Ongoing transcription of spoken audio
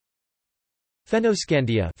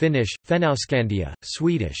Fennoscandia Finnish, Fennoscandia,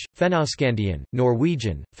 Swedish, Fennoscandian,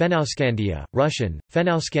 Norwegian, Fennoscandia, Russian,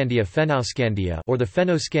 Fennoscandia or the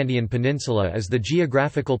Fennoscandian Peninsula is the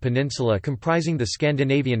geographical peninsula comprising the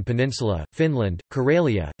Scandinavian Peninsula, Finland,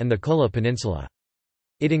 Karelia, and the Kola Peninsula.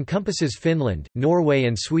 It encompasses Finland, Norway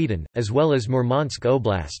and Sweden, as well as Murmansk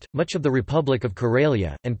Oblast, much of the Republic of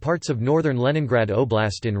Karelia, and parts of northern Leningrad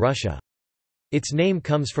Oblast in Russia. Its name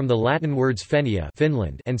comes from the Latin words Fennia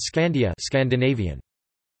Finland and Scandia Scandinavian.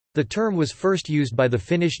 The term was first used by the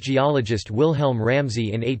Finnish geologist Wilhelm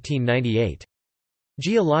Ramsay in 1898.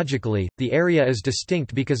 Geologically, the area is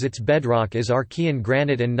distinct because its bedrock is Archean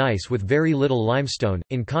granite and gneiss with very little limestone,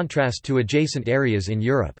 in contrast to adjacent areas in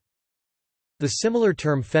Europe. The similar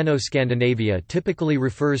term Fenno-Scandinavia typically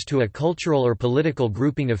refers to a cultural or political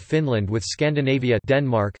grouping of Finland with Scandinavia,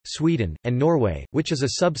 Denmark, Sweden, and Norway, which is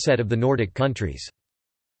a subset of the Nordic countries.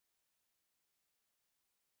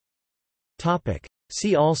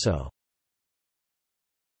 See also: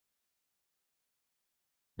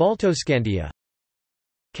 Baltoscandia,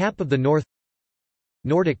 Cap of the North,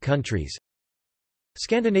 Nordic countries,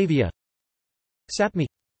 Scandinavia, Sapmi.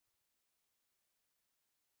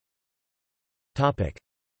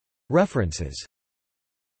 References.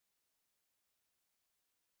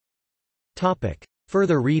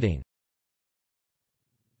 Further reading.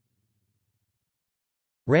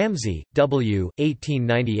 Ramsay, W.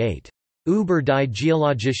 1898. Über die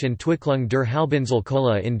geologische Entwicklung der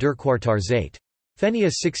Halbinsel-Kola in der Quartarzeit. Fennia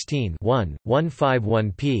 16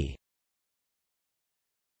 151 p.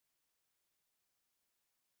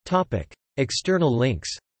 External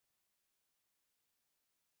links.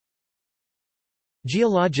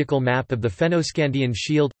 Geological map of the Fennoscandian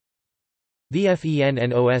Shield. The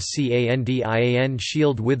Fennoscandian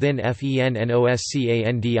Shield within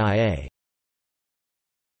Fennoscandia.